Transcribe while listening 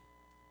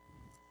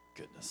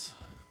goodness.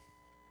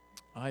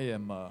 I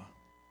am I'm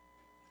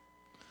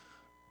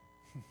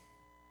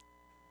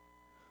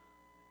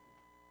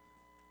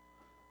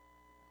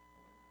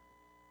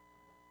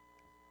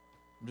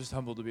just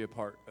humbled to be a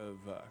part of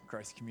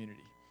Christ's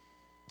community.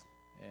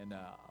 And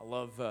I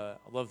love the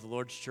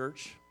Lord's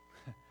Church,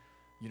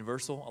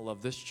 Universal. I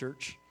love this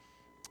church.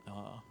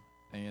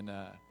 And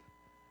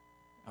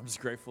I'm just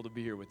grateful to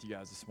be here with you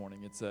guys this morning.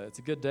 It's a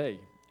good day.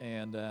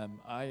 And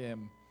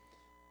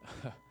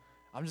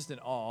I'm just in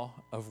awe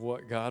of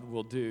what God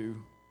will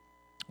do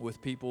with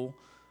people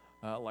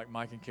like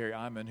Mike and Carrie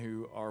Iman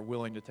who are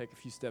willing to take a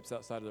few steps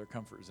outside of their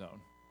comfort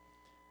zone.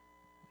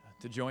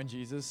 To join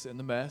Jesus in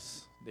the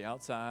mess, the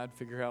outside,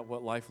 figure out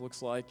what life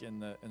looks like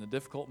in the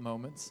difficult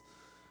moments.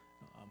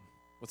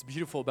 What's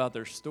beautiful about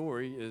their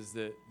story is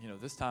that,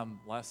 this time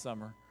last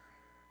summer,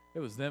 it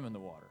was them in the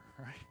water,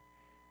 right?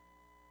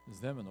 It was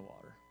them in the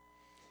water.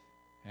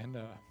 And,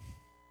 man,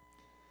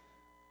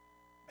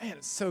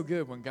 it's so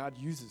good when God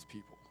uses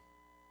people.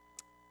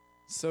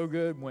 So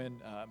good when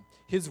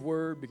His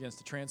Word begins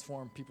to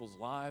transform people's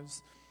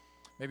lives,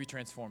 maybe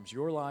transforms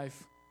your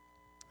life.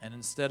 And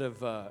instead of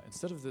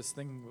this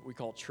thing that we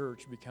call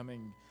church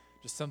becoming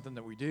just something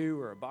that we do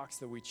or a box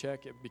that we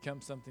check, it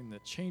becomes something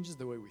that changes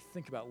the way we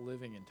think about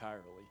living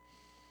entirely.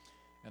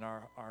 And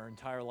our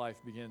entire life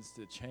begins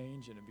to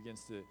change, and it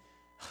begins to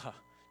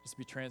just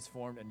be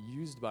transformed and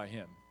used by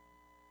Him.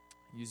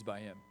 Used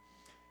by Him.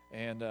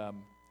 And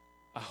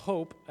I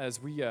hope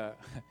as we,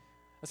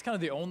 that's kind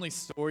of the only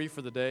story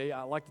for the day.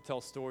 I like to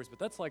tell stories, but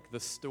that's like the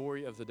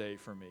story of the day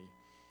for me.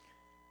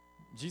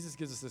 Jesus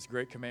gives us this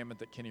great commandment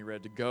that Kenny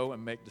read, to go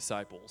and make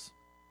disciples.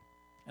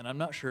 And I'm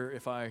not sure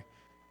if I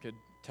could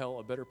tell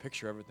a better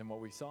picture of it than what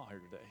we saw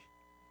here today.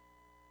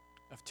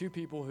 Of two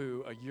people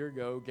who a year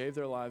ago gave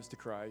their lives to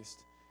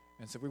Christ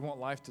and said, we want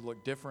life to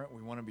look different,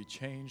 we want to be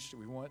changed,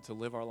 we want to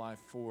live our life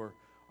for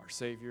our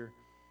Savior.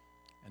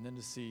 And then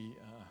to see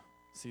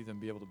them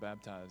be able to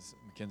baptize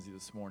Mackenzie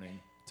this morning,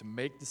 to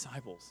make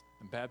disciples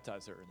and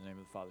baptize her in the name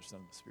of the Father,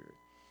 Son, and the Spirit.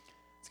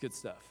 It's good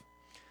stuff.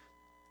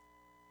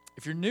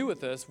 If you're new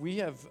with us, we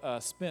have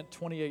spent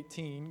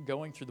 2018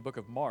 going through the book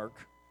of Mark.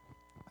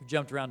 We've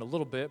jumped around a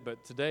little bit,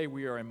 but today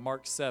we are in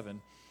Mark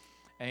 7.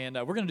 And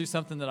we're going to do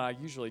something that I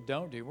usually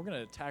don't do. We're going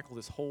to tackle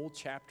this whole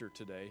chapter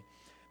today,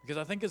 because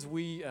I think as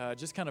we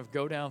just kind of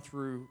go down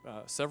through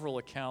several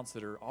accounts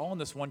that are all in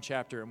this one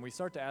chapter, and we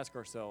start to ask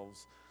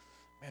ourselves,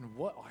 man,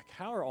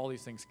 how are all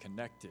these things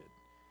connected?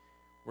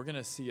 We're going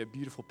to see a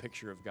beautiful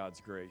picture of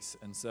God's grace.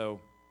 And so,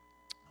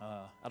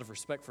 out of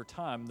respect for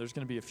time, there's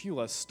going to be a few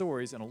less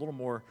stories and a little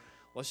more,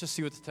 let's just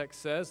see what the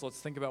text says, let's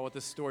think about what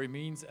this story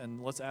means,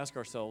 and let's ask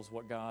ourselves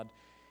what God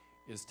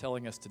is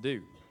telling us to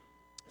do.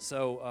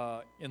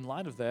 So, in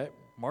light of that,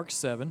 Mark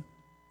 7,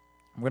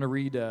 I'm going to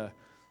read a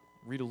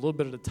little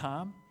bit at a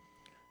time,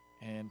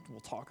 and we'll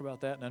talk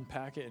about that and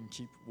unpack it and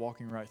keep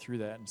walking right through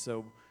that. And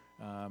so,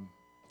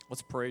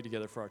 let's pray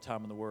together for our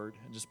time in the Word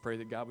and just pray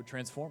that God would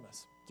transform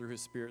us through His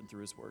Spirit and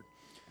through His Word.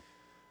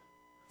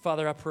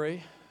 Father, I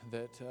pray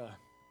that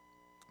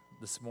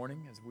this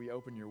morning, as we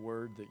open your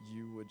Word, that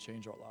you would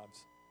change our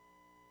lives.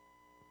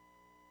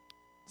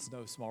 It's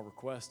no small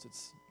request.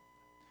 It's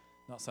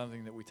not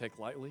something that we take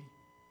lightly.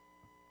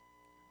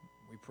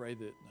 We pray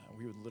that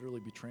we would literally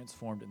be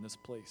transformed in this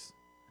place,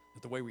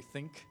 that the way we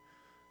think,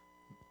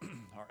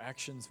 our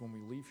actions when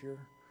we leave here,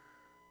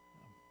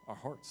 our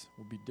hearts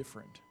will be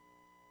different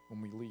when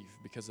we leave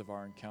because of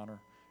our encounter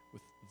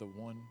with the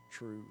one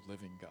true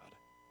living God.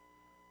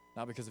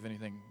 Not because of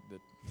anything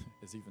that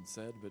is even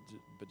said,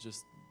 but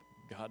just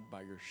God,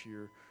 by your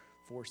sheer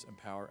force and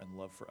power and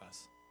love for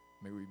us.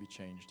 May we be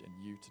changed in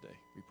you today,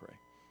 we pray.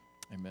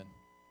 Amen.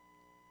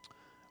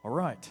 All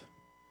right.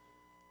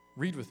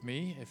 Read with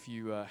me if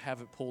you have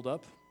it pulled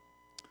up.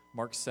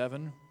 Mark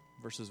 7,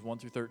 verses 1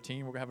 through 13.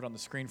 We're going to have it on the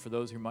screen for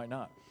those who might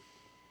not.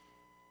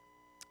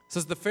 It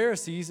says, the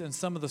Pharisees and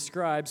some of the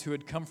scribes who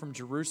had come from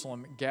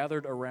Jerusalem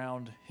gathered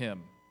around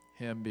him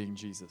being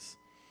Jesus.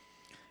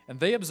 And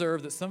they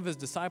observed that some of his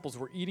disciples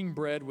were eating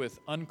bread with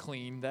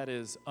unclean, that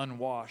is,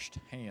 unwashed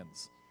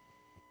hands.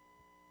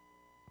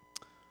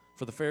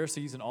 For the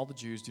Pharisees and all the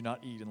Jews do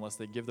not eat unless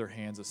they give their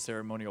hands a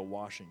ceremonial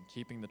washing,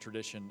 keeping the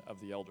tradition of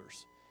the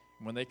elders.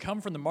 And when they come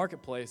from the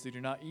marketplace, they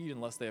do not eat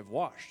unless they have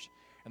washed.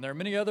 And there are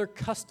many other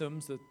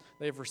customs that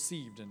they have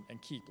received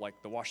and keep,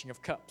 like the washing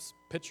of cups,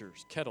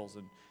 pitchers, kettles,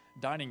 and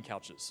dining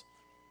couches.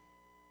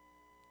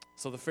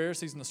 So the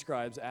Pharisees and the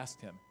scribes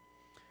asked him,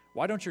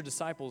 why don't your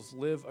disciples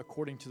live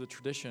according to the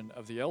tradition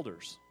of the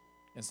elders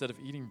instead of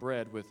eating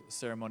bread with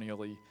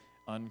ceremonially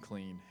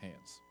unclean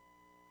hands?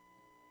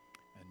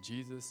 And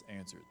Jesus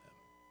answered them,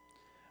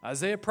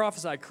 Isaiah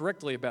prophesied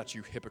correctly about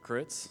you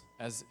hypocrites,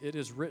 as it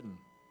is written,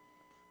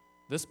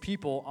 this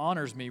people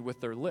honors me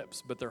with their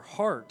lips, but their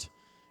heart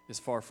is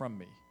far from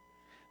me.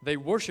 They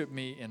worship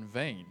me in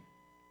vain,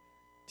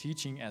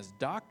 teaching as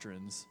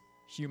doctrines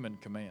human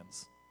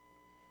commands.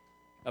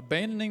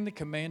 Abandoning the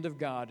command of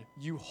God,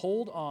 you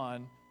hold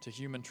on to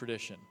human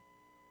tradition.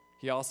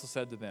 He also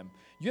said to them,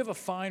 you have a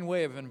fine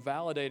way of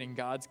invalidating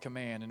God's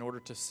command in order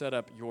to set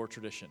up your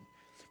tradition.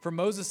 For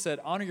Moses said,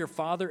 honor your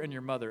father and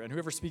your mother, and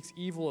whoever speaks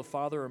evil of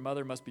father or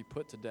mother must be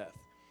put to death.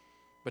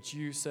 But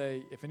you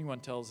say, if anyone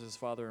tells his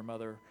father or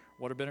mother,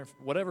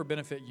 whatever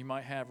benefit you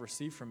might have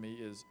received from me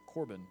is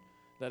korban,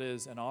 that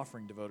is, an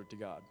offering devoted to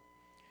God.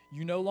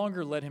 You no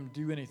longer let him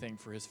do anything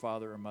for his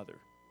father or mother.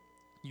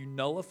 You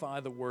nullify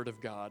the word of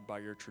God by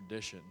your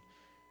tradition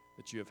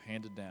that you have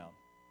handed down,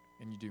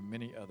 and you do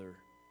many other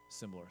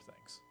similar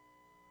things.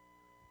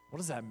 What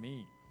does that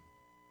mean?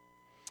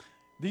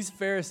 These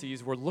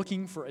Pharisees were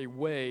looking for a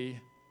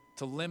way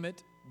to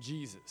limit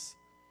Jesus.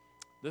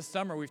 This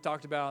summer, we've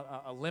talked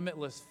about a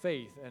limitless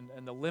faith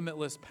and the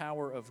limitless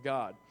power of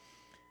God.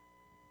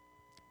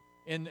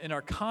 In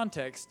our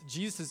context,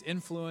 Jesus'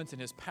 influence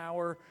and his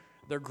power,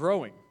 they're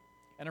growing.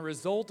 And a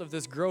result of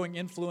this growing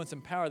influence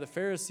and power, the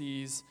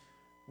Pharisees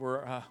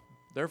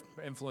their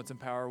influence and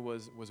power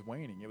was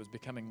waning. It was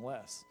becoming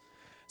less.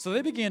 So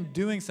they began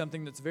doing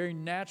something that's very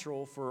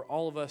natural for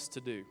all of us to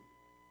do.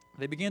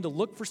 They began to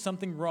look for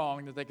something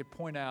wrong that they could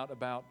point out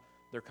about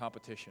their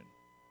competition.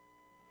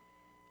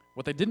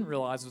 What they didn't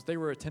realize was they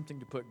were attempting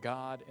to put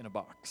God in a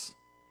box.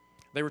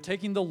 They were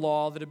taking the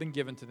law that had been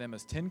given to them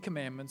as 10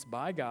 commandments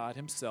by God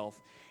himself,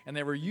 and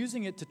they were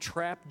using it to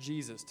trap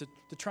Jesus,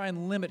 to try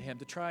and limit him,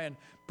 to try and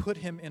put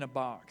him in a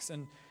box.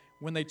 And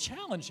when they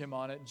challenge him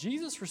on it,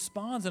 Jesus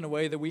responds in a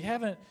way that we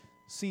haven't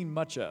seen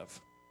much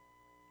of.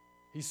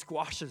 He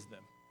squashes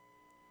them.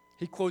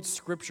 He quotes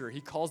scripture.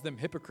 He calls them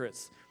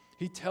hypocrites.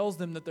 He tells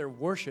them that their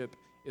worship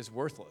is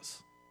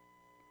worthless.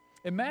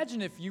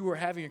 Imagine if you were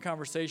having a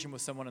conversation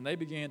with someone and they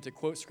began to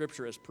quote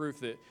scripture as proof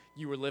that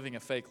you were living a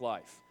fake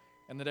life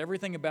and that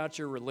everything about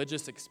your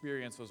religious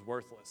experience was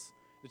worthless,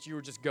 that you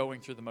were just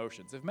going through the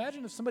motions.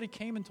 Imagine if somebody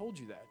came and told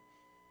you that.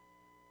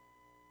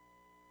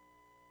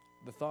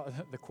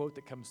 The quote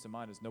that comes to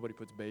mind is, nobody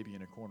puts baby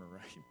in a corner,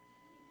 right?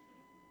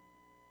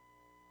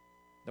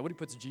 Nobody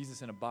puts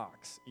Jesus in a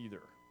box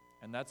either.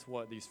 And that's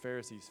what these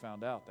Pharisees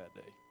found out that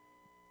day.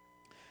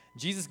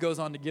 Jesus goes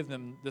on to give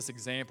them this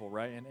example,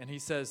 right? And he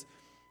says,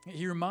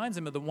 he reminds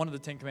them of one of the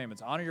 10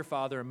 commandments, honor your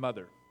father and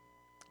mother.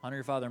 Honor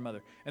your father and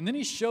mother. And then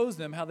he shows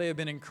them how they have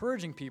been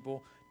encouraging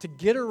people to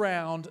get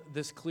around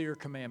this clear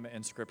commandment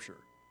in Scripture.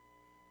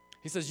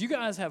 He says, you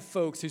guys have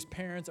folks whose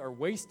parents are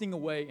wasting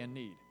away in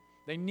need.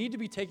 They need to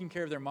be taking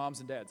care of their moms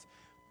and dads.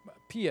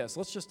 P.S.,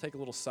 let's just take a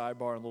little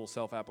sidebar and a little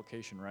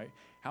self-application, right?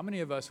 How many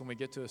of us, when we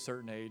get to a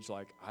certain age,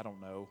 like, I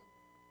don't know,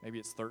 maybe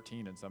it's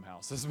 13 in some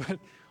houses, but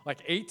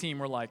like 18,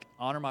 we're like,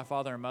 honor my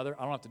father and mother.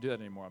 I don't have to do that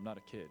anymore. I'm not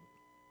a kid,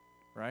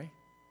 right?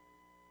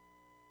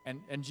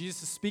 And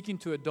Jesus is speaking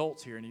to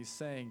adults here, and he's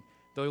saying,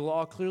 the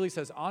law clearly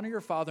says, honor your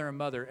father and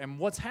mother. And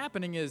what's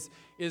happening is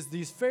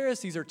these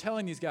Pharisees are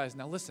telling these guys,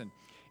 now listen,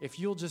 if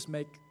you'll just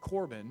make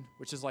korban,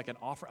 which is like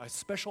a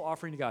special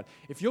offering to God,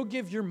 if you'll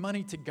give your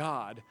money to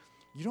God,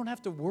 you don't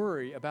have to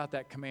worry about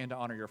that command to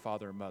honor your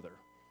father and mother.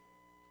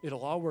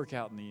 It'll all work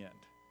out in the end,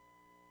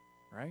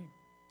 right?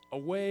 A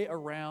way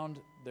around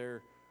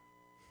their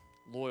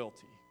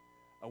loyalty,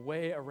 a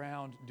way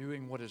around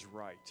doing what is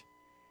right.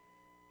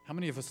 How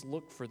many of us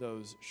look for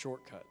those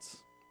shortcuts?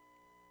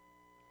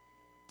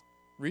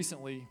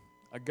 Recently,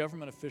 a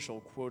government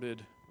official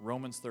quoted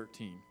Romans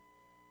 13.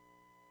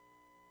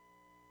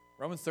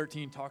 Romans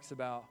 13 talks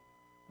about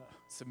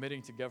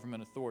submitting to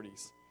government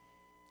authorities.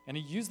 And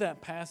he used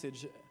that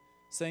passage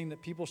saying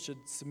that people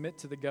should submit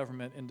to the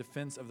government in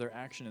defense of their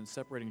action in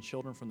separating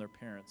children from their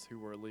parents who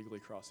were illegally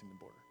crossing the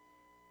border.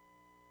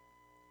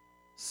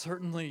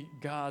 Certainly,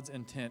 God's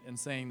intent in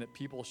saying that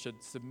people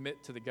should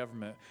submit to the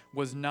government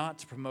was not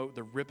to promote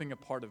the ripping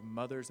apart of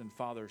mothers and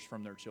fathers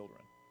from their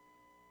children.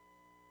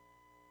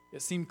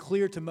 It seemed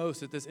clear to most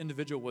that this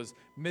individual was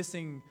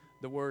missing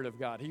the word of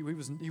God. He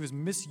was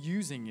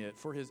misusing it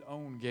for his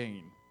own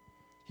gain.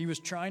 He was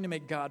trying to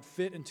make God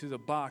fit into the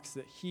box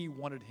that he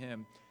wanted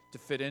him to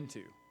fit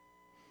into.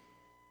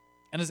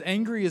 And as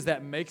angry as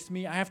that makes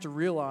me, I have to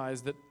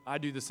realize that I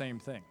do the same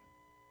thing.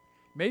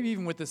 Maybe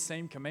even with the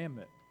same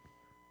commandment.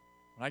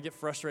 When I get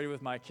frustrated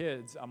with my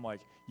kids, I'm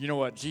like, you know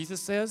what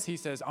Jesus says? He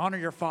says, honor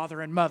your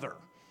father and mother.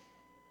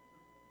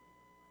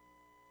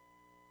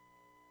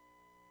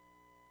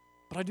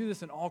 But I do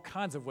this in all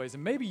kinds of ways,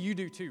 and maybe you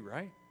do too,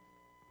 right?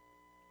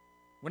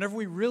 Whenever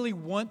we really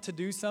want to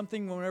do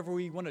something, whenever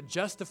we want to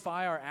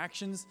justify our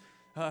actions,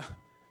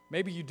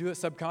 maybe you do it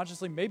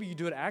subconsciously, maybe you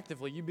do it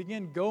actively. You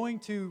begin going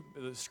to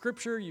the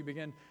Scripture, you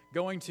begin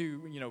going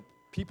to,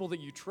 people that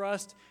you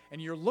trust,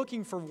 and you're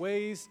looking for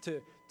ways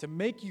to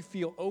make you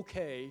feel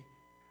okay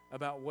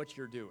about what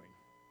you're doing,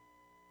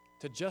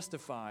 to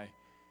justify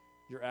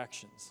your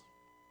actions.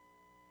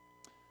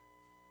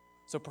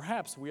 So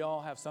perhaps we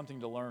all have something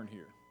to learn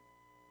here.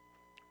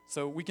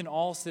 So we can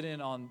all sit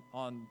in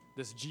on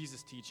this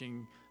Jesus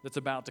teaching that's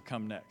about to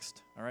come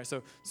next. All right,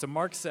 so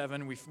Mark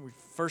 7, we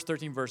first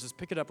 13 verses,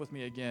 pick it up with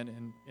me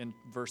again in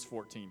verse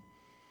 14.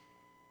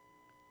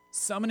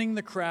 Summoning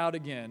the crowd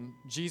again,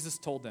 Jesus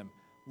told them,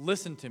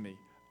 listen to me,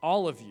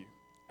 all of you,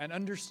 and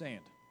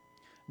understand.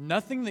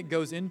 Nothing that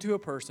goes into a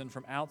person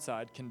from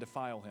outside can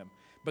defile him,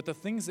 but the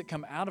things that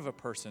come out of a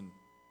person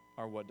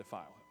are what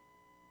defile him.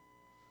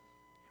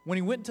 When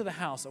he went into the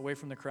house away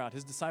from the crowd,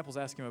 his disciples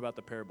asked him about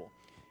the parable.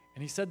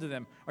 And he said to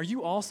them, "Are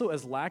you also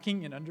as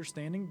lacking in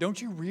understanding?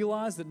 Don't you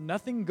realize that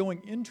nothing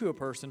going into a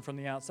person from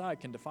the outside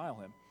can defile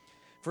him?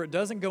 For it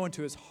doesn't go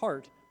into his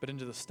heart, but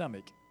into the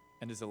stomach,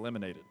 and is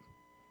eliminated."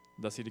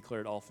 Thus he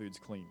declared all foods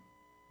clean.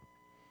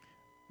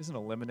 Isn't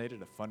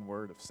eliminated a fun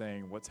word of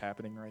saying what's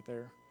happening right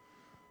there?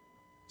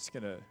 Just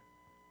going to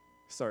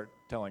start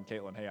telling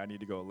Caitlin, hey, I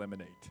need to go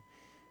eliminate.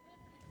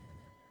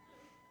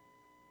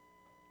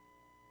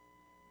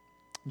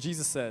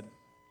 Jesus said,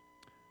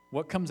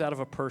 what comes out of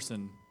a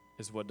person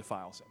is what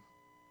defiles him.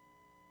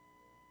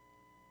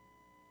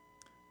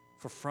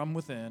 For from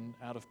within,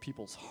 out of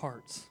people's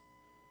hearts,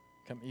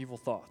 come evil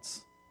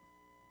thoughts,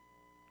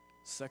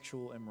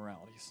 sexual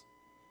immoralities,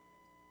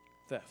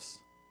 thefts,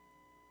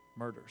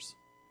 murders,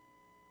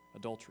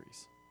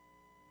 adulteries,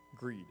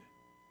 greed,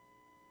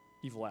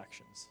 evil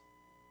actions,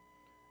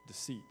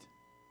 deceit,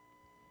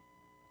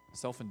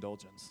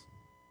 self-indulgence,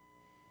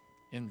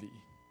 envy,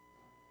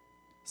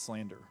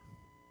 slander,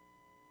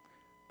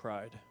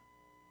 pride,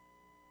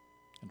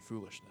 and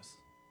foolishness.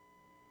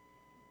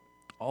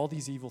 All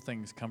these evil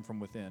things come from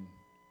within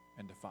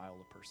and defile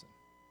a person.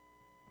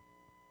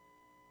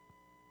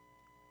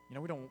 You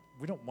know,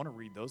 we don't want to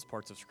read those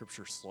parts of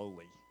Scripture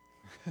slowly.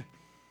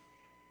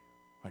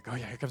 Like, oh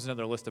yeah, here comes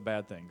another list of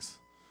bad things.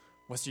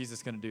 What's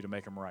Jesus going to do to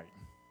make them right?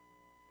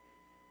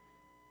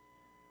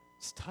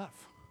 It's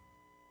tough.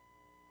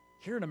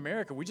 Here in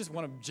America, we just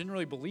want to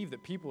generally believe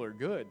that people are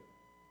good.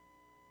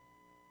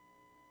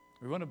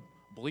 We want to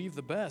believe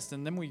the best.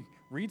 And then we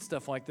read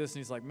stuff like this, and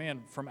he's like,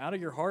 man, from out of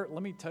your heart,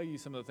 let me tell you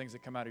some of the things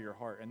that come out of your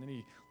heart. And then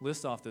he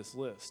lists off this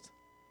list.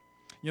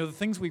 You know, the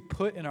things we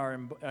put in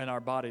our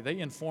body, they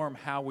inform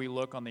how we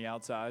look on the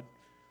outside.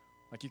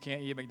 Like, you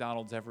can't eat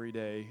McDonald's every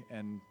day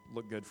and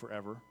look good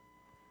forever.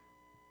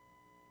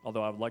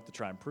 Although I would like to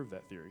try and prove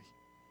that theory.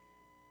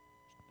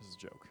 This is a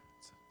joke.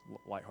 It's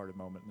a lighthearted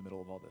moment in the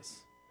middle of all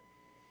this.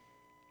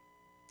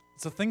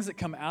 So things that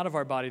come out of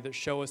our body that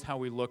show us how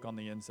we look on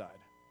the inside,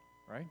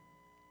 right?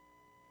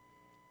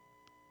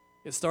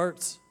 It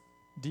starts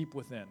deep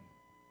within.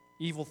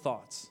 Evil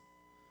thoughts.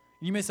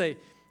 You may say,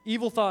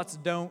 evil thoughts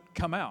don't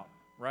come out,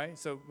 right?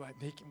 So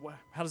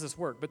how does this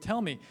work? But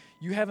tell me,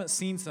 you haven't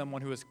seen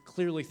someone who is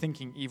clearly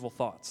thinking evil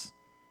thoughts.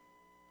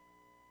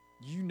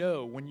 You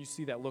know when you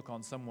see that look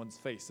on someone's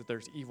face that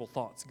there's evil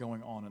thoughts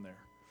going on in there.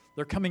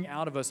 They're coming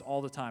out of us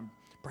all the time.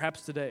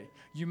 Perhaps today,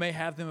 you may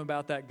have them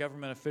about that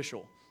government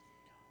official.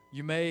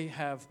 You may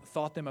have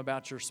thought them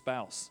about your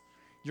spouse.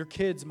 Your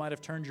kids might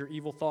have turned your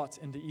evil thoughts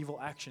into evil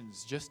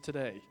actions just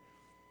today.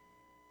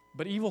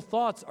 But evil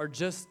thoughts are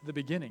just the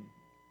beginning.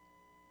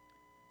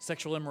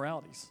 Sexual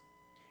immoralities.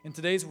 In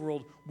today's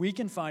world, we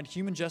can find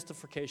human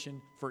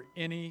justification for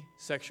any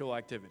sexual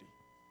activity.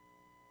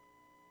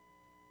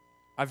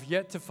 I've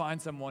yet to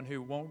find someone who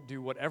won't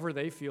do whatever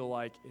they feel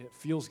like it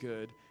feels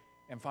good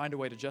and find a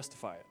way to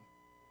justify it.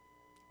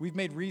 We've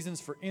made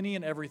reasons for any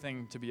and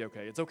everything to be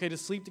okay. It's okay to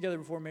sleep together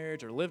before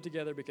marriage or live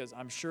together because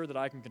I'm sure that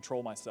I can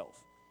control myself.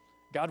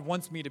 God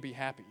wants me to be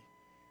happy.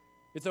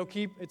 It's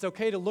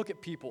okay to look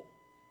at people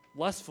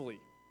lustfully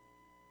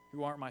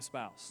who aren't my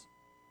spouse.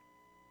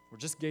 We're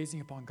just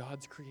gazing upon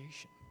God's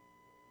creation.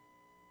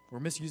 We're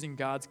misusing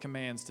God's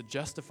commands to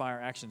justify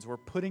our actions. We're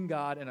putting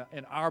God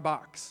in our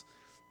box.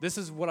 This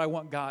is what I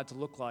want God to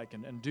look like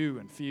and do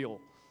and feel.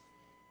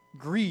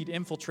 Greed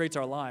infiltrates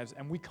our lives,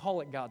 and we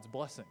call it God's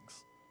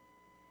blessings.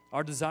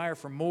 Our desire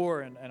for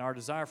more and our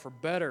desire for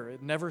better,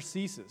 it never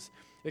ceases.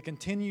 It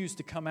continues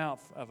to come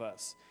out of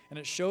us, and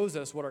it shows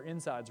us what our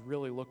insides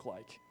really look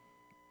like.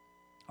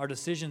 Our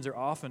decisions are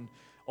often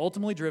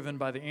ultimately driven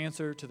by the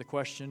answer to the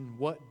question,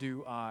 what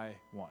do I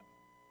want?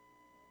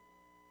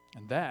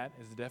 And that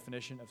is the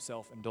definition of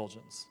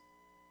self-indulgence.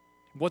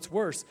 What's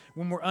worse,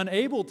 when we're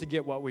unable to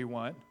get what we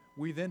want,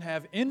 we then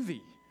have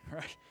envy,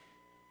 right?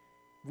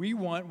 We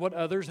want what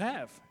others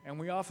have, and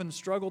we often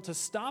struggle to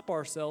stop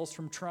ourselves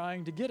from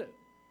trying to get it.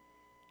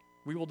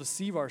 We will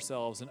deceive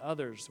ourselves and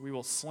others. We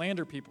will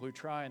slander people who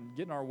try and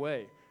get in our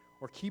way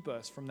or keep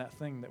us from that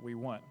thing that we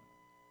want.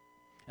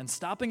 And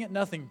stopping at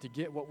nothing to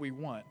get what we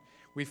want,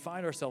 we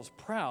find ourselves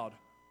proud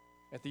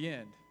at the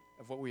end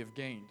of what we have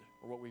gained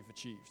or what we've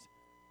achieved.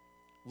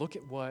 Look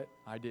at what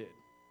I did.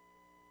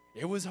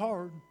 It was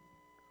hard.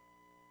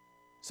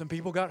 Some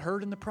people got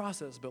hurt in the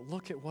process, but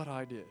look at what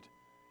I did.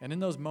 And in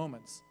those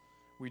moments,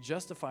 we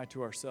justify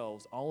to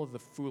ourselves all of the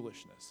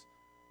foolishness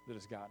that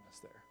has gotten us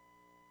there.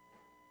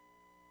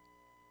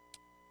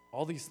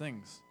 All these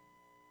things,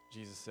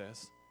 Jesus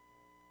says,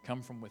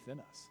 come from within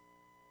us.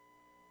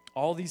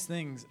 All these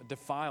things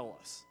defile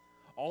us.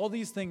 All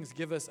these things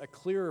give us a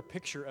clearer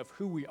picture of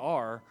who we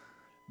are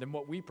than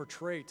what we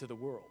portray to the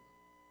world.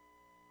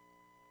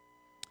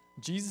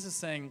 Jesus is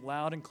saying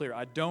loud and clear,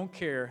 I don't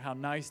care how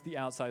nice the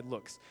outside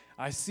looks.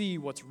 I see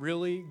what's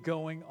really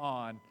going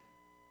on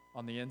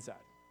the inside.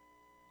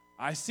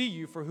 I see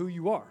you for who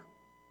you are.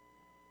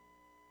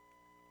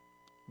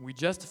 We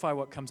justify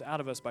what comes out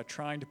of us by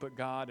trying to put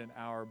God in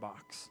our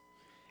box.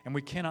 And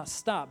we cannot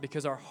stop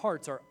because our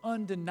hearts are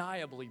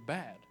undeniably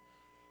bad.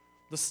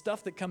 The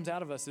stuff that comes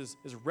out of us is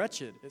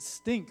wretched, it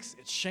stinks,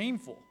 it's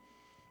shameful,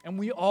 and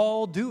we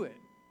all do it.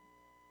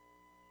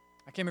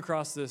 I came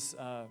across this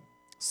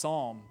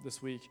psalm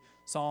this week,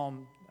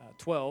 Psalm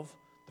 12,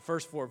 the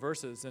first 4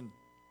 verses, and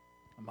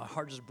my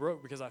heart just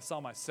broke because I saw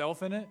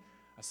myself in it.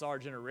 I saw our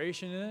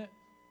generation in it.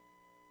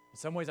 In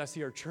some ways, I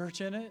see our church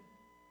in it.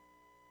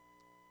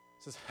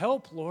 It says,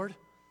 "Help, Lord,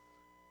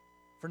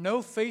 for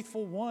no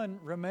faithful one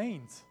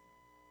remains.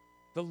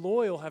 The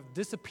loyal have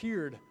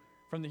disappeared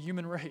from the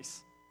human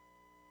race.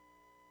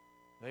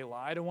 They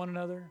lie to one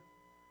another.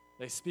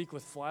 They speak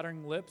with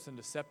flattering lips and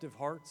deceptive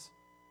hearts.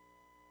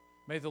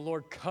 May the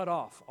Lord cut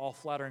off all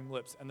flattering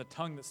lips and the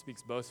tongue that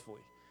speaks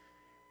boastfully."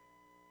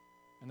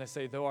 And they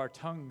say, through our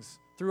tongues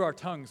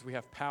we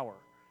have power.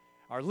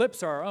 Our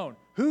lips are our own.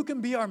 Who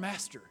can be our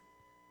master?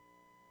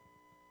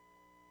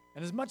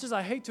 And as much as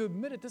I hate to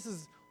admit it, this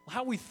is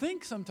how we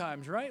think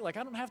sometimes, right? Like,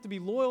 I don't have to be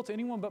loyal to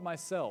anyone but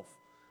myself.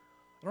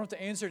 I don't have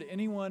to answer to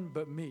anyone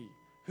but me.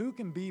 Who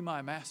can be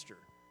my master?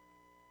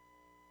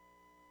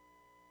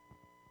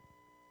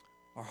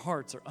 Our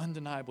hearts are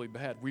undeniably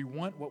bad. We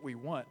want what we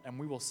want, and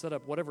we will set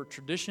up whatever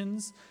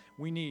traditions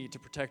we need to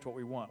protect what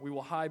we want. We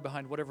will hide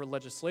behind whatever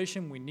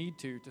legislation we need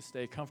to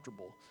stay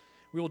comfortable.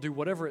 We will do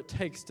whatever it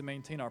takes to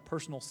maintain our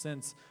personal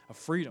sense of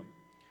freedom.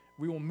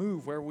 We will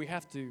move wherever we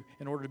have to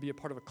in order to be a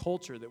part of a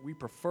culture that we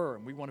prefer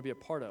and we want to be a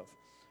part of.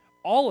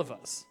 All of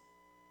us,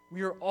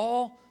 we are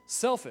all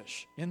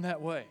selfish in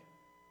that way.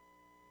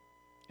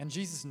 And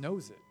Jesus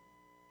knows it.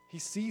 He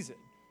sees it.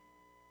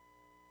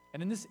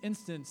 And in this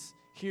instance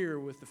here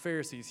with the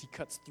Pharisees, he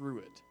cuts through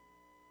it.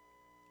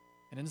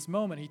 And in this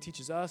moment, he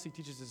teaches us, he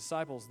teaches his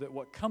disciples that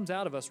what comes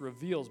out of us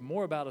reveals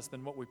more about us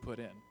than what we put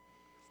in.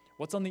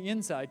 What's on the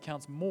inside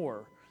counts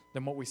more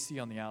than what we see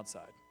on the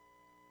outside.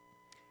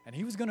 And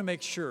he was going to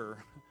make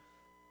sure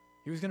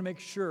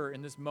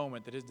in this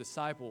moment that his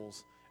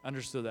disciples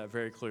understood that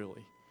very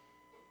clearly.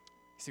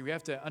 See, we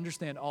have to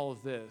understand all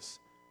of this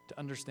to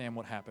understand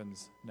what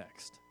happens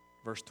next.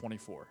 Verse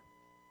 24.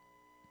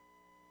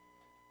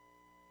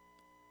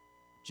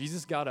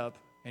 Jesus got up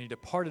and he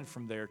departed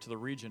from there to the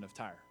region of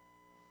Tyre.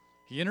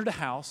 He entered a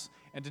house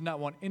and did not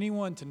want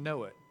anyone to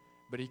know it,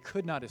 but he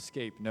could not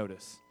escape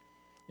notice.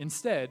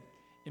 Instead,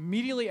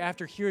 immediately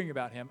after hearing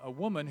about him, a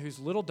woman whose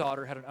little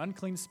daughter had an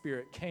unclean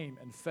spirit came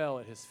and fell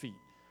at his feet.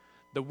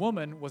 The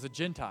woman was a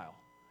Gentile,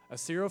 a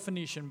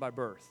Syrophoenician by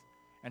birth,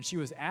 and she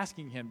was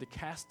asking him to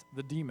cast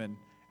the demon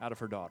out of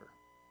her daughter.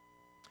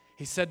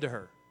 He said to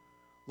her,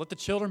 "Let the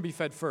children be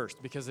fed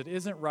first, because it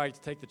isn't right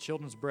to take the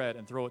children's bread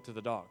and throw it to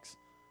the dogs."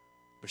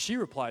 But she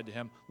replied to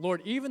him,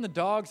 "Lord, even the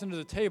dogs under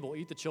the table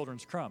eat the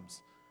children's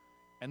crumbs."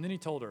 And then he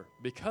told her,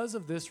 "Because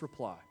of this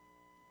reply,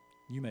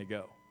 you may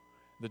go.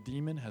 The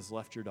demon has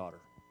left your daughter."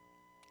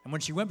 And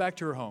when she went back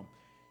to her home,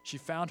 she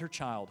found her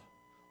child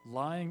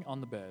lying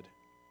on the bed,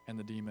 and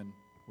the demon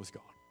was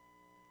gone.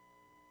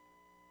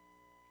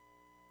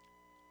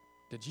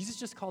 Did Jesus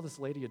just call this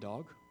lady a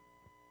dog?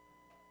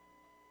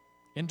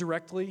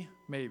 Indirectly,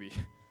 maybe.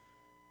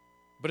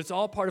 But it's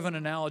all part of an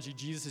analogy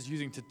Jesus is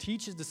using to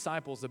teach his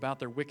disciples about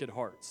their wicked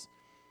hearts.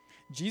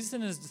 Jesus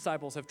and his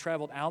disciples have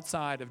traveled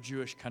outside of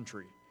Jewish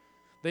country.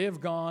 They have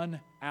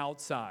gone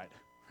outside.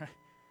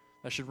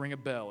 That should ring a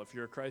bell if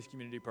you're a Christ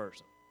community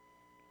person.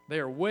 They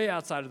are way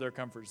outside of their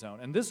comfort zone.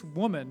 And this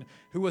woman,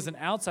 who was an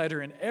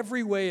outsider in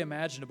every way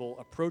imaginable,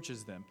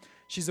 approaches them.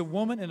 She's a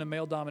woman in a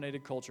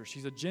male-dominated culture.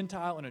 She's a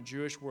Gentile in a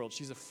Jewish world.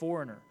 She's a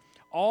foreigner.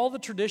 All the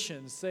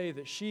traditions say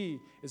that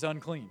she is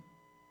unclean.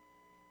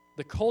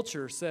 The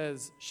culture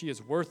says she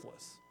is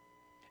worthless.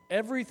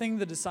 Everything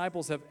the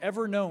disciples have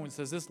ever known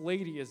says this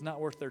lady is not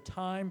worth their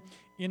time,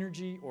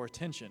 energy, or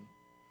attention.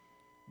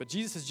 But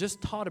Jesus has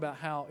just taught about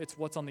how it's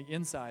what's on the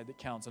inside that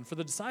counts. And for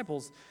the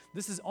disciples,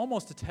 this is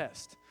almost a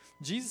test.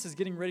 Jesus is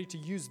getting ready to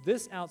use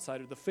this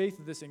outsider, the faith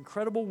of this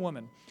incredible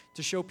woman,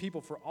 to show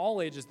people for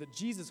all ages that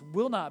Jesus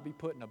will not be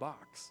put in a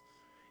box.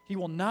 He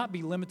will not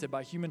be limited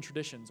by human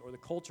traditions or the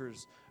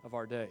cultures of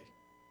our day.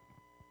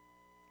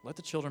 Let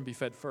the children be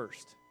fed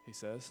first, he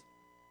says.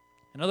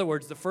 In other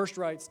words, the first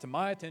rights to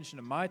my attention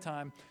and my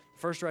time, the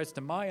first rights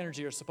to my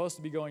energy are supposed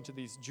to be going to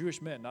these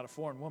Jewish men, not a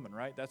foreign woman,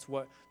 right? That's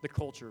what the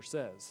culture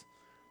says.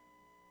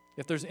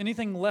 If there's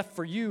anything left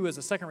for you as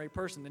a second-rate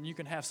person, then you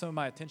can have some of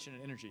my attention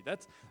and energy.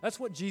 That's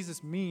what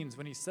Jesus means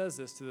when he says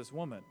this to this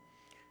woman.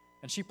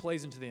 And she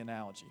plays into the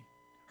analogy.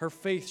 Her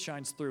faith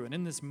shines through, and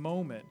in this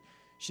moment,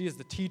 she is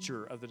the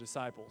teacher of the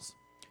disciples.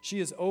 She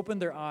has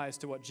opened their eyes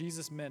to what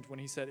Jesus meant when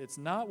he said, it's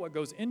not what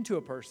goes into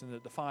a person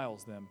that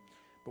defiles them,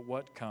 but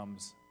what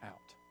comes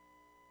out.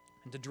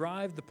 And to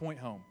drive the point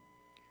home,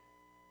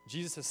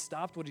 Jesus has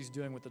stopped what he's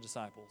doing with the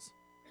disciples.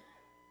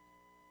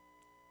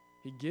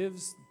 He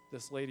gives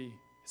this lady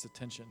his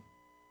attention,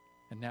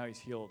 and now he's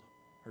healed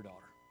her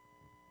daughter.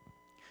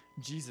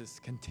 Jesus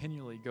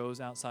continually goes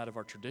outside of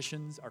our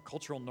traditions, our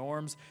cultural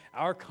norms,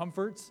 our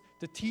comforts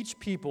to teach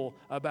people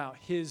about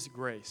his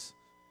grace.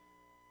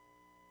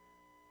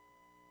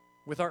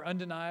 With our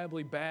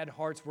undeniably bad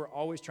hearts, we're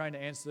always trying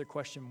to answer the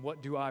question,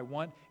 what do I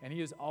want? And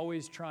he is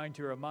always trying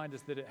to remind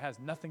us that it has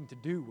nothing to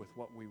do with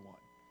what we want.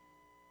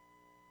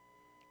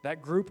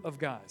 that group of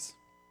guys,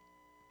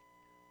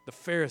 the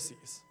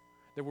Pharisees,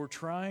 that were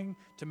trying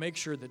to make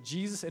sure that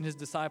Jesus and his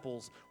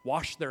disciples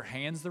washed their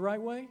hands the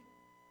right way,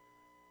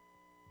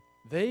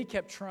 they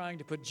kept trying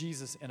to put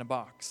Jesus in a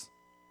box.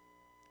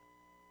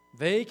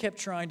 They kept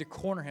trying to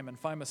corner him and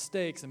find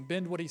mistakes and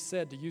bend what he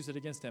said to use it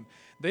against him.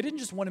 They didn't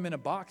just want him in a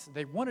box,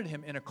 they wanted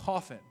him in a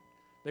coffin.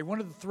 They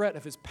wanted the threat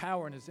of his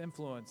power and his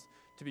influence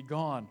to be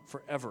gone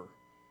forever.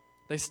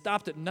 They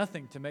stopped at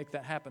nothing to make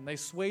that happen. They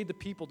swayed the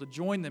people to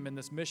join them in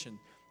this mission.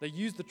 They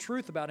used the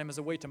truth about him as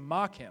a way to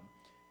mock him.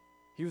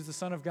 He was the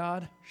Son of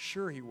God?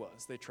 Sure he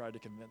was, they tried to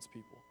convince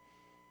people.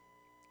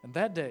 And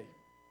that day,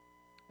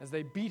 as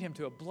they beat him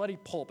to a bloody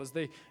pulp, as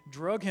they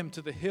drug him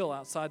to the hill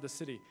outside the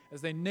city,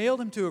 as they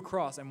nailed him to a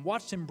cross and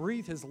watched him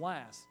breathe his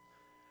last,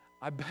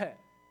 I bet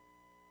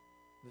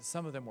that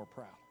some of them were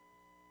proud.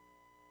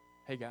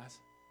 Hey guys,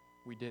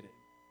 we did it.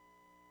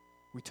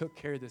 We took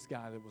care of this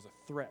guy that was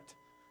a threat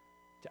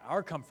to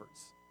our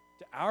comforts,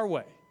 to our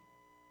way,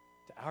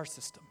 to our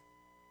system.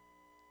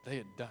 They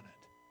had done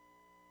it.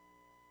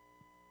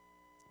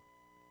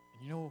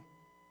 And you know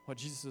what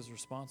Jesus'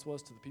 response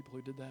was to the people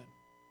who did that?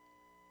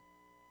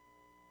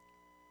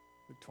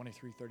 Luke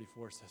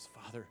 23:34 says,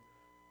 Father,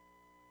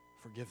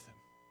 forgive them,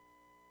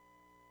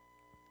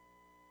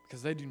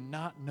 because they do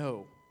not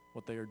know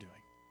what they are doing.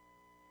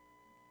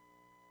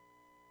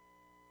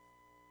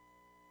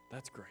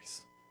 That's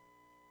grace.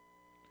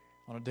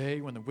 On a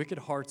day when the wicked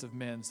hearts of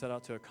men set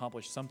out to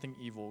accomplish something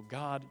evil,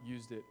 God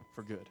used it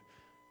for good.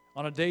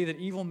 On a day that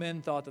evil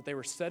men thought that they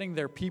were setting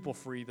their people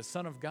free, the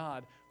Son of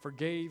God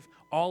forgave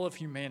all of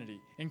humanity,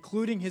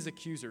 including his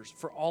accusers,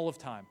 for all of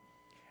time.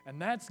 And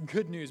that's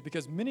good news,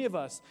 because many of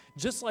us,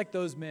 just like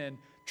those men,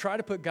 try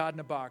to put God in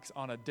a box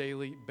on a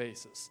daily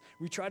basis.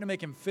 We try to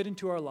make him fit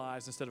into our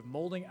lives instead of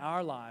molding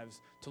our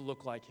lives to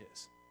look like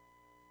his.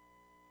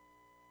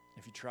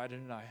 If you try to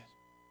deny it,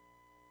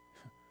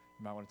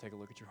 you might want to take a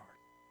look at your heart.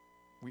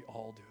 We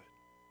all do it.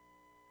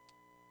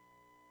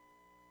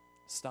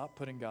 Stop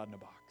putting God in a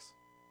box.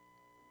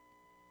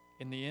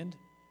 In the end,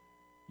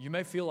 you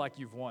may feel like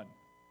you've won.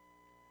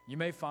 You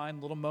may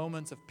find little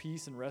moments of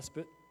peace and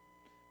respite,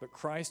 but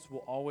Christ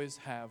will always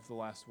have the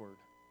last word.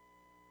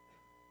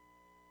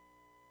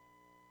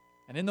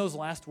 And in those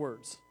last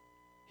words,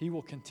 he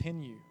will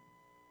continue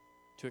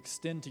to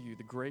extend to you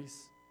the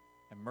grace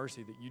and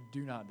mercy that you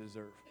do not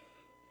deserve.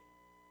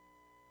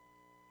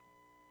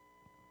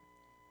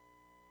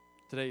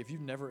 Today, if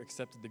you've never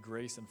accepted the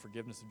grace and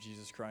forgiveness of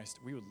Jesus Christ,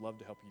 we would love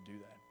to help you do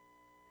that.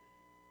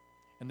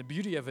 And the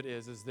beauty of it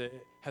is that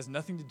it has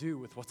nothing to do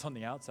with what's on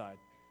the outside.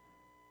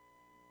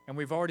 And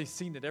we've already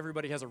seen that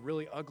everybody has a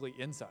really ugly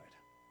inside.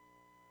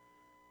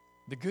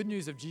 The good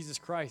news of Jesus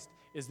Christ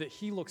is that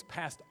he looks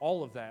past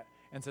all of that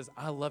and says,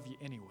 I love you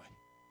anyway.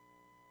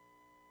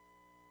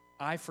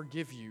 I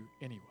forgive you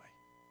anyway.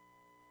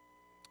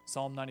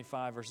 Psalm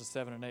 95 verses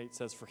 7 and 8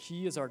 says, For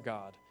he is our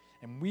God,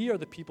 and we are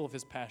the people of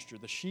his pasture,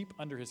 the sheep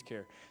under his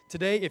care.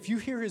 Today, if you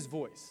hear his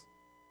voice,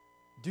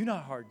 do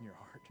not harden your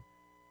heart.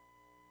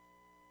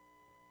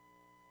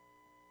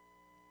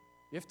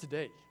 If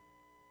today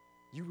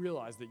you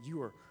realize that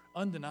you are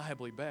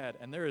undeniably bad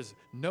and there is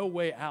no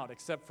way out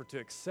except for to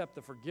accept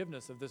the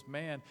forgiveness of this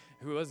man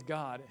who is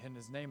God and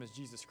his name is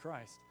Jesus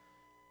Christ,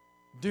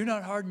 do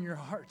not harden your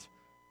heart.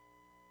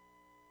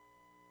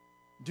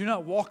 Do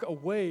not walk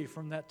away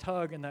from that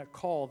tug and that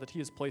call that he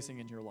is placing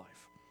in your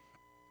life.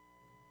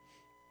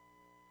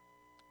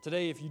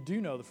 Today, if you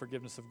do know the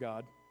forgiveness of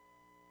God,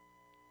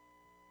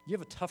 you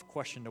have a tough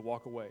question to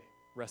walk away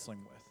wrestling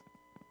with.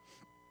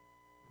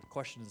 The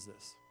question is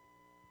this: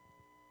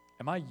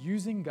 am I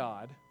using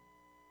God,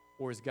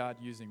 or is God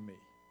using me?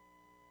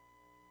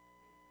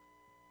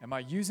 Am I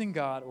using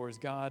God, or is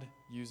God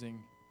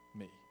using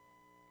me?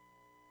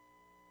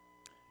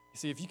 You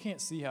see, if you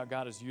can't see how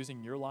God is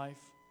using your life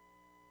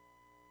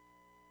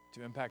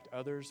to impact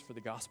others for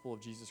the gospel of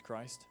Jesus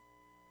Christ,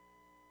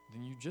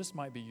 then you just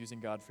might be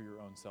using God for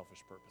your own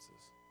selfish purposes.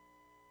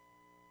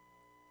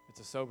 It's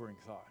a sobering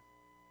thought.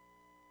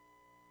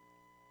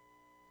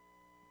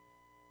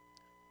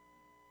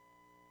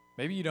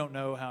 Maybe you don't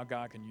know how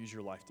God can use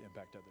your life to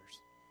impact others.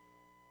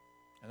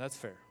 And that's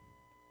fair.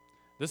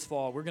 This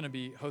fall, we're going to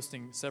be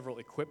hosting several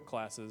Equip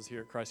classes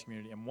here at Christ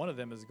Community, and one of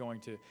them is going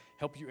to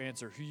help you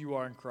answer who you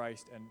are in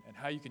Christ and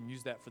how you can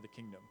use that for the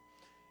kingdom.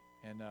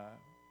 And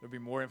there'll be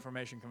more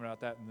information coming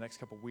about that in the next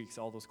couple of weeks,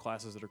 all those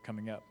classes that are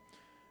coming up.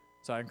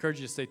 So I encourage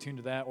you to stay tuned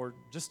to that or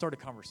just start a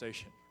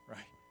conversation, right?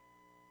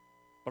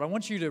 But I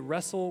want you to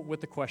wrestle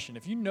with the question.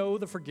 If you know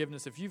the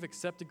forgiveness, if you've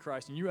accepted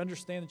Christ and you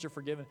understand that you're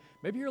forgiven,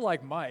 maybe you're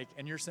like Mike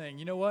and you're saying,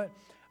 you know what?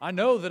 I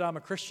know that I'm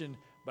a Christian,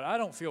 but I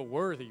don't feel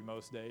worthy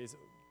most days.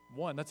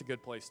 One, that's a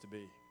good place to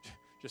be,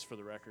 just for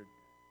the record.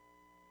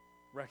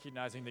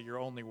 Recognizing that you're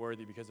only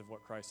worthy because of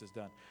what Christ has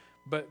done.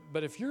 But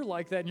if you're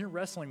like that and you're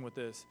wrestling with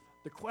this,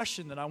 the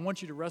question that I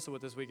want you to wrestle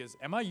with this week is,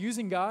 am I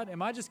using God?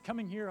 Am I just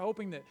coming here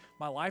hoping that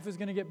my life is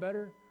going to get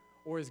better?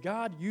 Or is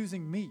God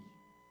using me?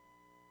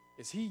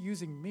 Is he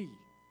using me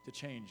to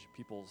change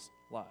people's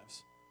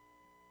lives?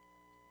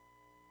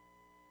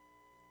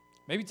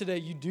 Maybe today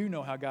you do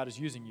know how God is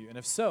using you. And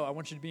if so, I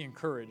want you to be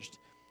encouraged.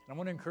 And I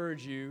want to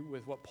encourage you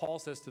with what Paul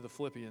says to the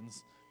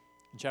Philippians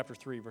in chapter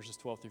 3, verses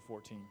 12 through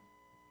 14.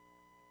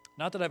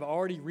 Not that I've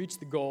already reached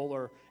the goal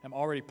or am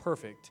already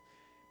perfect,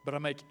 but I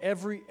make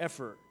every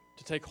effort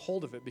to take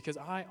hold of it because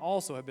I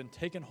also have been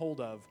taken hold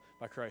of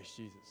by Christ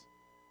Jesus.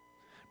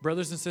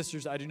 Brothers and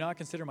sisters, I do not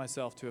consider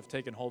myself to have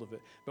taken hold of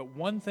it, but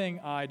one thing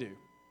I do,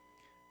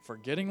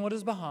 forgetting what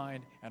is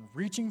behind and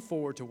reaching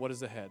forward to what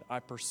is ahead, I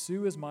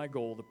pursue as my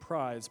goal the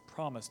prize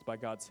promised by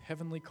God's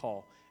heavenly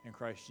call in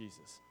Christ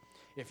Jesus.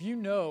 If you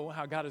know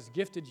how God has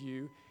gifted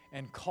you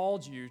and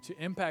called you to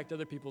impact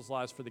other people's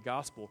lives for the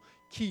gospel,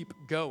 keep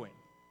going.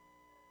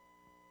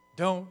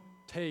 Don't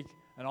take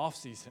an off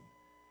season,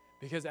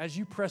 because as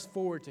you press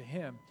forward to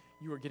Him,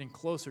 you are getting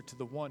closer to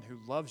the one who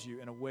loves you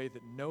in a way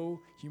that no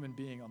human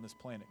being on this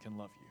planet can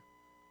love you.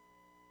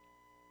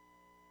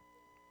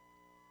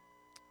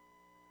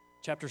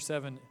 Chapter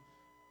 7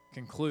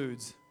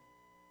 concludes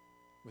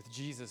with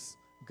Jesus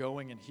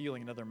going and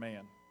healing another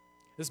man.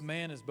 This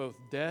man is both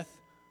deaf.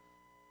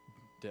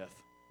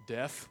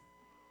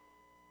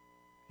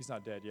 He's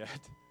not dead yet.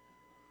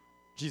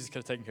 Jesus could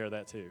have taken care of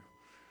that too.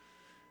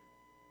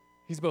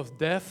 He's both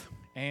deaf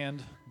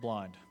and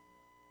blind.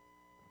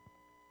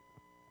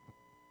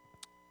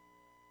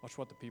 Watch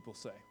what the people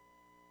say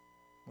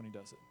when he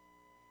does it.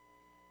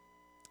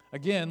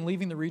 Again,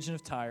 leaving the region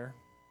of Tyre,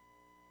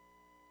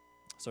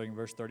 starting in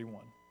verse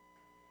 31,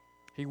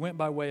 he went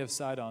by way of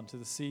Sidon to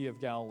the Sea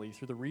of Galilee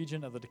through the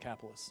region of the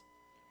Decapolis.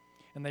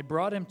 And they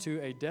brought him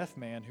to a deaf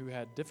man who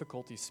had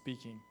difficulty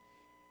speaking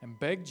and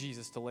begged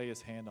Jesus to lay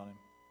his hand on him.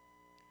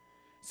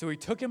 So he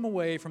took him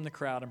away from the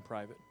crowd in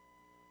private.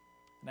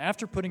 And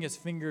after putting his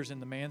fingers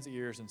in the man's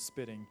ears and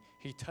spitting,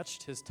 he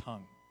touched his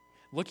tongue.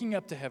 Looking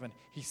up to heaven,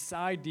 he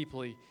sighed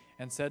deeply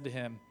and said to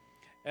him,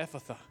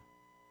 Ephphatha,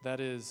 that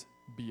is,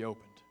 be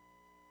opened.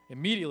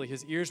 Immediately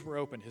his ears were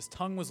opened, his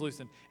tongue was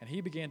loosened, and he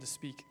began to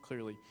speak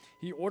clearly.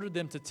 He ordered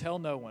them to tell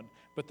no one,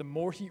 but the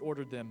more he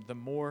ordered them, the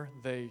more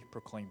they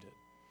proclaimed it.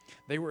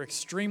 They were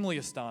extremely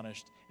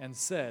astonished and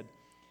said,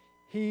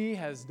 He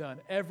has done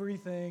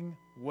everything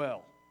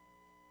well.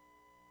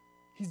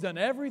 He's done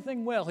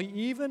everything well. He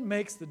even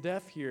makes the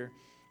deaf hear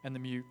and the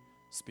mute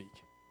speak.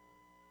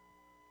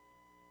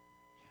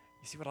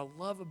 You see, what I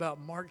love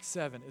about Mark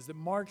 7 is that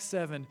Mark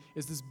 7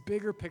 is this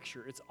bigger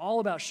picture. It's all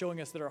about showing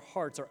us that our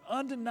hearts are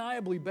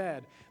undeniably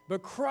bad,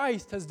 but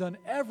Christ has done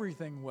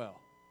everything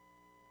well.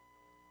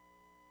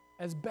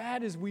 As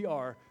bad as we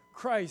are,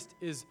 Christ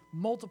is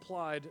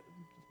multiplied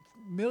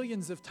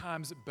millions of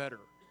times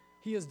better.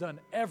 He has done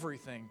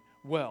everything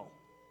well.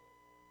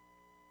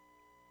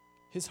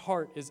 His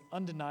heart is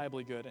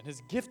undeniably good, and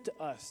His gift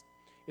to us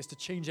is to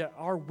change out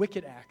our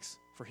wicked acts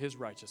for His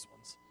righteous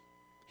ones.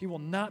 He will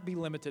not be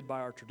limited by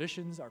our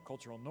traditions, our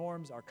cultural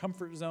norms, our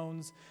comfort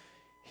zones.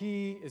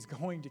 He is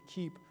going to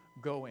keep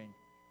going,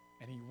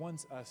 and He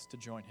wants us to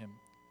join Him.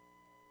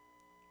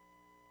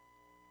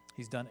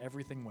 He's done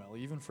everything well.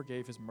 He even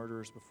forgave His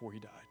murderers before He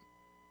died.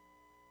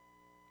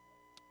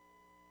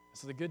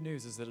 So the good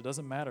news is that it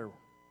doesn't matter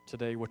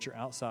today what your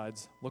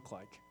outsides look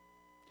like.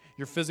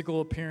 Your physical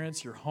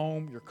appearance, your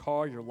home, your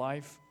car, your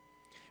life.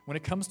 When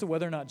it comes to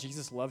whether or not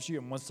Jesus loves you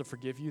and wants to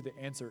forgive you, the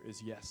answer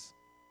is yes.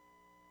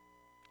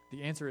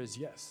 The answer is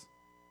yes.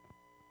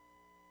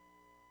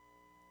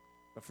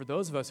 But for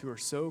those of us who are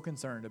so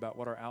concerned about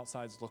what our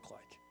outsides look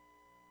like,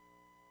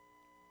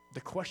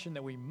 the question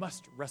that we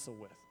must wrestle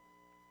with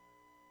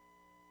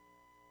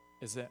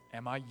is that,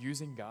 am I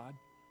using God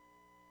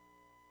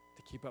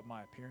to keep up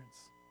my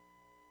appearance?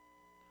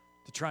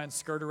 To try and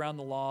skirt around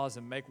the laws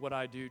and make what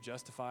I do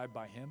justified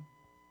by Him?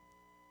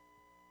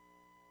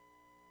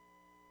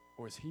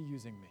 Or is He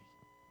using me?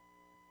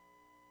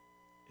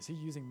 Is He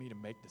using me to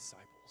make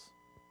disciples?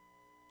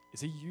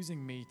 Is He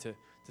using me to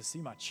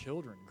see my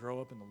children grow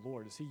up in the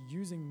Lord? Is He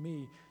using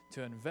me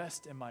to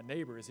invest in my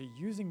neighbor? Is He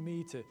using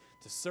me to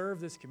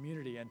serve this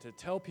community and to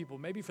tell people,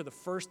 maybe for the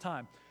first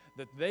time,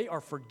 that they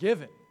are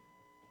forgiven?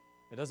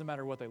 It doesn't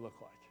matter what they look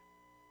like.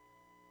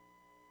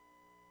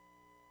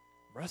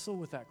 Wrestle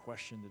with that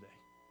question today.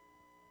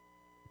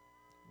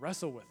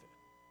 Wrestle with it.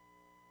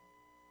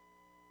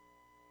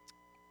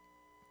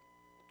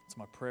 It's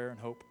my prayer and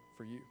hope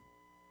for you.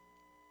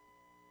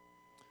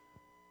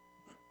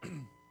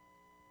 You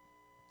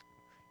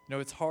know,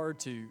 it's hard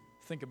to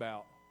think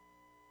about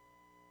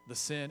the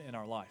sin in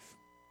our life.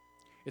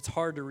 It's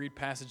hard to read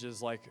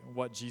passages like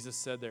what Jesus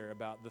said there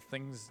about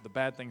the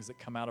bad things that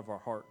come out of our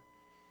heart.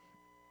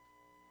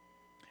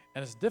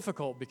 And it's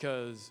difficult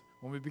because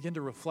when we begin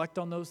to reflect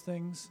on those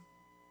things,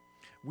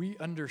 we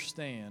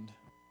understand,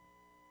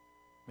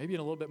 maybe in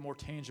a little bit more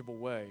tangible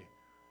way,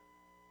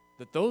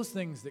 that those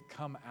things that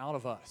come out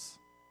of us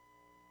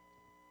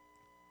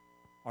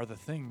are the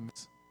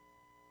things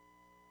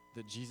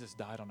that Jesus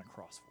died on a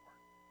cross for.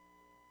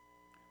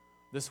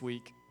 This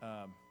week,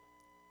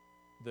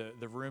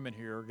 the room in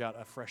here got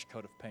a fresh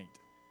coat of paint.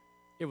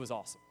 It was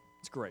awesome.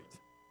 It's great.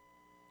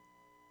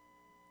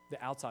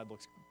 The outside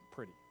looks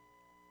pretty.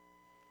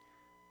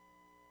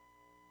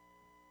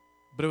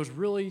 But it was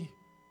really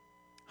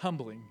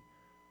humbling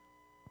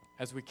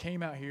as we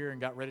came out here and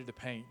got ready to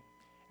paint,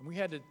 and we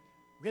had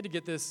to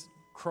get this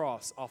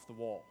cross off the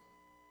wall.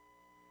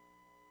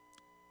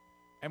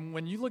 And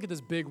when you look at this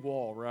big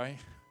wall, right?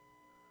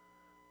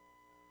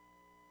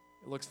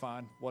 It looks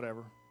fine,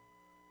 whatever.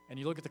 And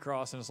you look at the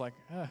cross and it's like,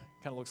 kind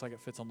of looks like it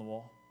fits on the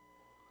wall.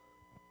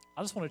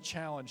 I just want to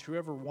challenge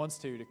whoever wants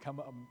to come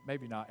up,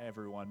 maybe not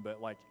everyone,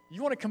 but like,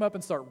 you want to come up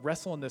and start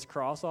wrestling this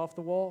cross off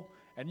the wall,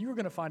 and you're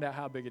going to find out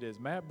how big it is.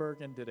 Matt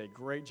Birkin did a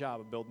great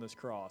job of building this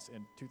cross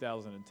in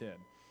 2010.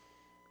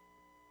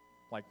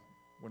 Like,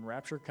 when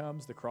rapture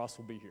comes, the cross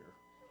will be here.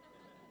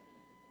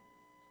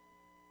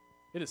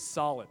 It is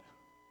solid.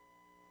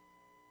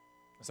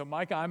 So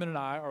Mike Iman and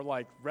I are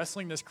like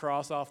wrestling this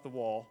cross off the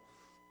wall,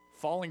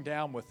 falling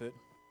down with it,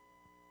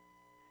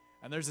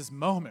 and there's this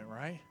moment,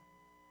 right?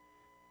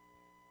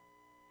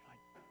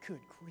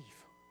 Good grief.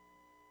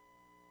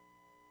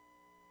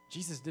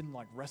 Jesus didn't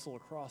like wrestle a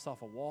cross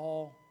off a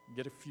wall,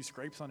 get a few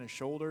scrapes on his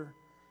shoulder.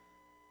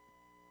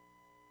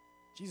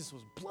 Jesus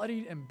was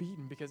bloodied and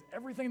beaten because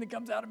everything that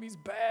comes out of me is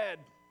bad.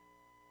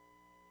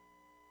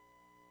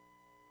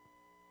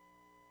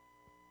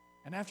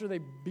 And after they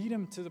beat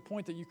him to the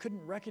point that you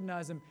couldn't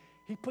recognize him,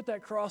 he put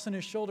that cross on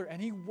his shoulder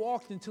and he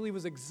walked until he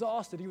was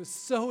exhausted. He was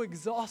so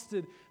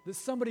exhausted that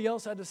somebody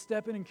else had to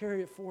step in and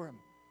carry it for him.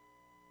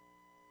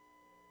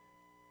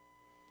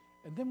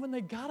 And then when they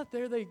got it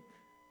there, they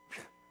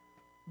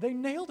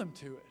nailed him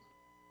to it.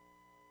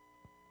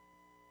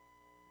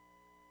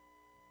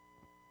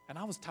 And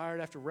I was tired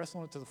after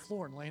wrestling it to the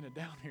floor and laying it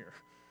down here.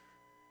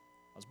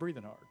 I was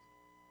breathing hard.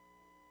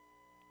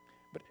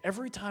 But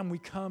every time we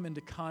come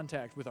into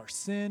contact with our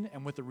sin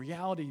and with the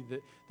reality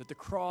that the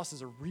cross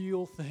is a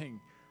real thing,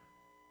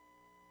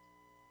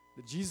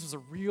 that Jesus was a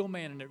real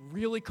man and it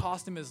really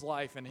cost him his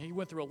life and he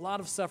went through a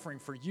lot of suffering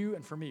for you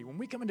and for me, when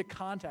we come into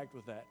contact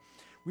with that,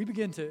 we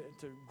begin to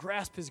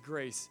grasp his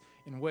grace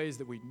in ways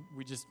that we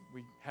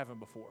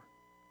haven't before.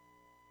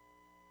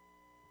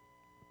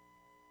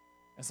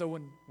 And so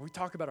when we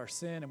talk about our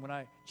sin and when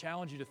I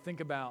challenge you to think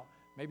about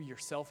maybe your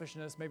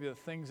selfishness, maybe the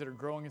things that are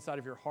growing inside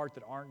of your heart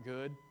that aren't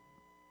good,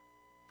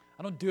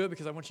 I don't do it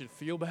because I want you to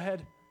feel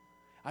bad.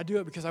 I do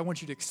it because I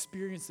want you to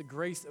experience the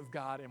grace of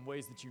God in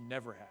ways that you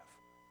never have.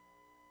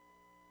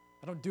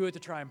 I don't do it to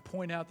try and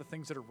point out the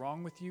things that are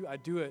wrong with you. I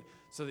do it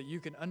so that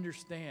you can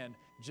understand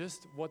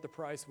just what the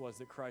price was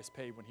that Christ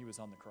paid when he was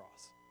on the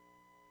cross.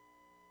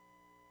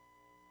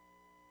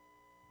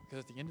 Because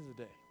at the end of the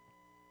day,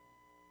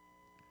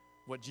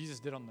 what Jesus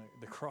did on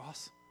the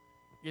cross,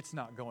 it's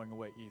not going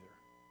away either.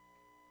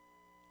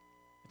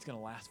 It's going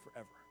to last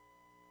forever.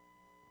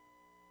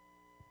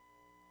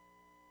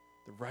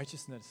 The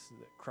righteousness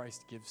that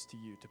Christ gives to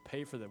you to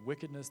pay for the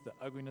wickedness, the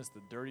ugliness,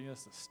 the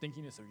dirtiness, the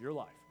stinkiness of your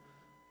life,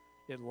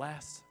 it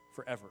lasts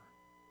forever.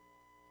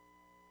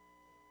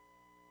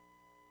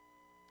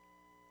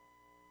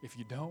 If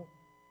you don't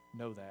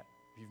know that,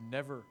 if you've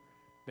never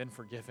been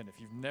forgiven, if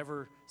you've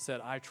never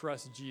said, I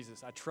trust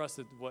Jesus, I trust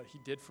that what he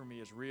did for me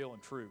is real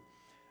and true,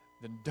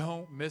 then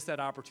don't miss that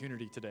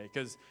opportunity today,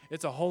 because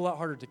it's a whole lot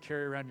harder to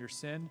carry around your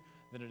sin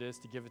than it is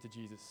to give it to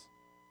Jesus.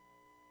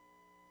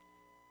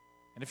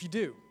 And if you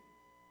do,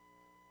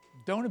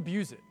 don't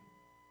abuse it.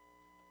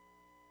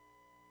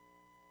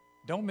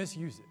 Don't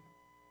misuse it.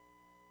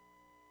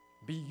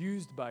 Be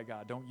used by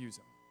God. Don't use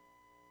him.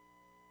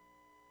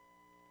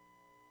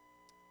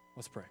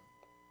 Let's pray.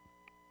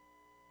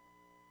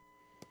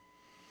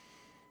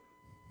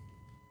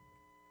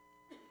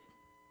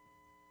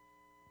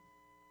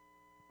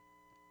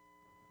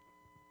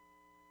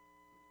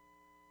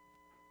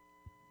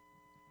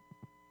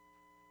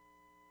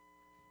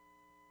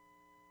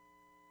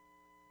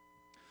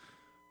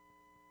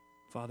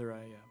 Father,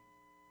 I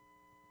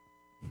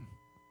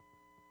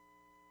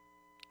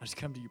just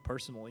come to you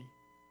personally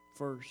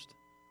first.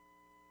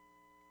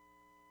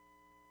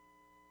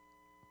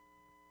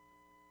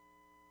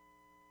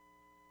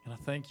 And I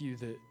thank you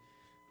that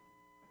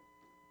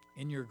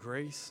in your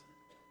grace,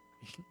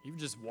 even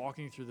just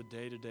walking through the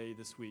day-to-day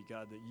this week,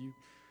 God, that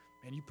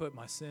you put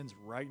my sins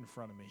right in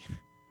front of me.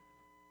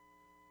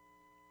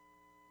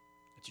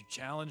 That you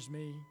challenged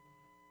me,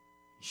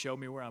 you showed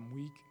me where I'm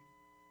weak,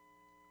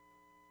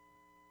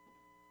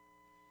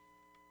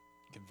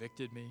 you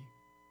convicted me,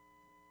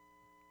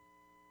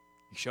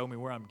 you showed me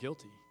where I'm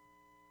guilty.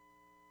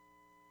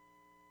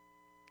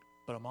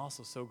 But I'm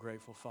also so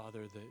grateful,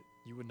 Father, that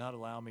you would not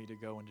allow me to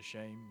go into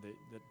shame,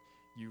 that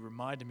you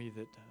reminded me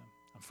that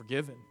I'm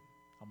forgiven,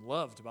 I'm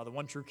loved by the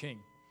one true King.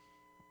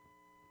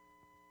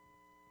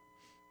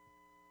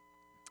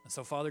 And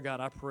so, Father God,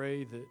 I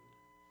pray that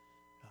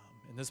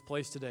in this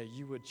place today,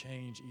 you would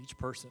change each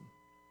person.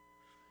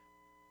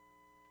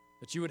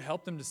 That you would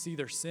help them to see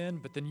their sin,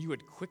 but then you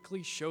would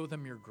quickly show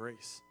them your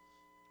grace.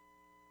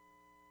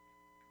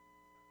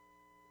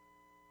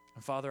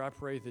 And Father, I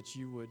pray that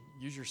you would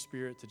use your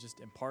Spirit to just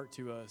impart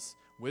to us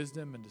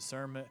wisdom and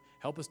discernment.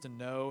 Help us to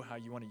know how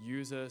you want to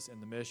use us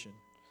in the mission.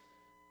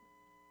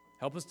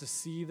 Help us to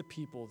see the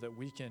people that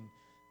we can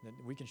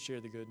share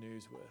the good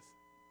news with.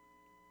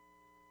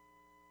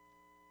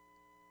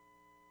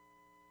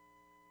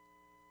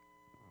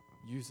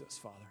 Use us,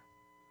 Father.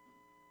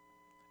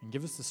 and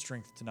give us the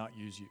strength to not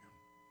use you.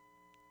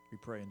 We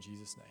pray in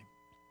Jesus' name.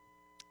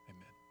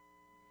 Amen.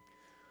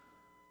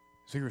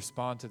 As we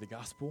respond to the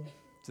gospel,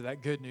 to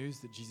that good news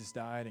that Jesus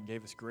died and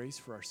gave us grace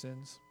for our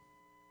sins,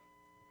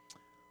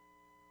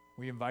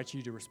 we invite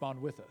you to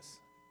respond with us.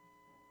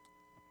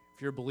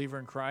 If you're a believer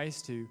in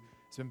Christ who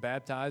has been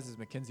baptized, as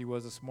Mackenzie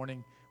was this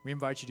morning, we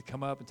invite you to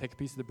come up and take a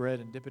piece of the bread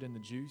and dip it in the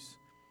juice.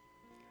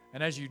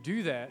 And as you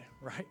do that,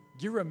 right,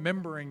 you're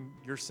remembering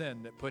your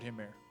sin that put him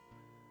there.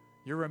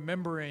 You're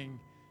remembering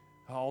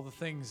all the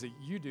things that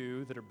you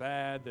do that are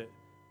bad,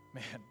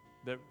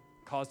 that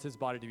caused his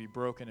body to be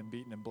broken and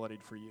beaten and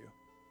bloodied for you.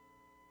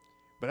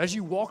 But as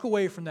you walk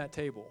away from that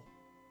table,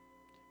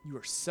 you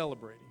are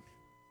celebrating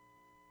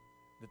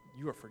that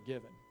you are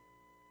forgiven.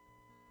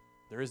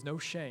 There is no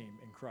shame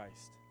in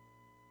Christ.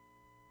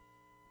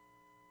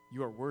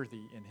 You are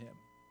worthy in him.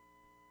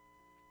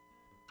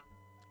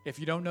 If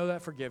you don't know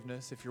that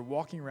forgiveness, if you're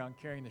walking around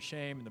carrying the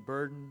shame and the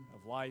burden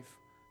of life,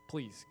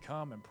 please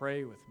come and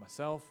pray with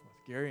myself,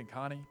 with Gary and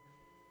Connie.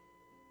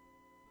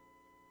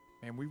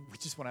 Man, we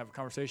just want to have a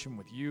conversation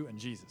with you and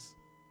Jesus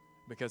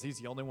because he's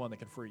the only one that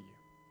can free you.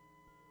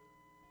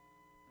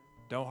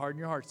 Don't harden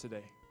your hearts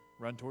today.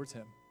 Run towards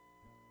him.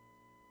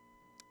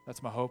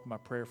 That's my hope, my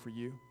prayer for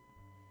you.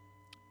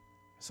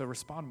 So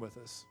respond with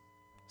us.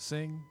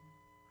 Sing,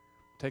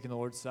 taking the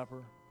Lord's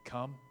Supper,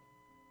 come.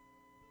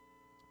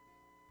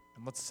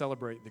 And let's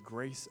celebrate the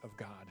grace of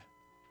God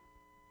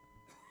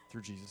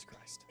through Jesus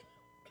Christ.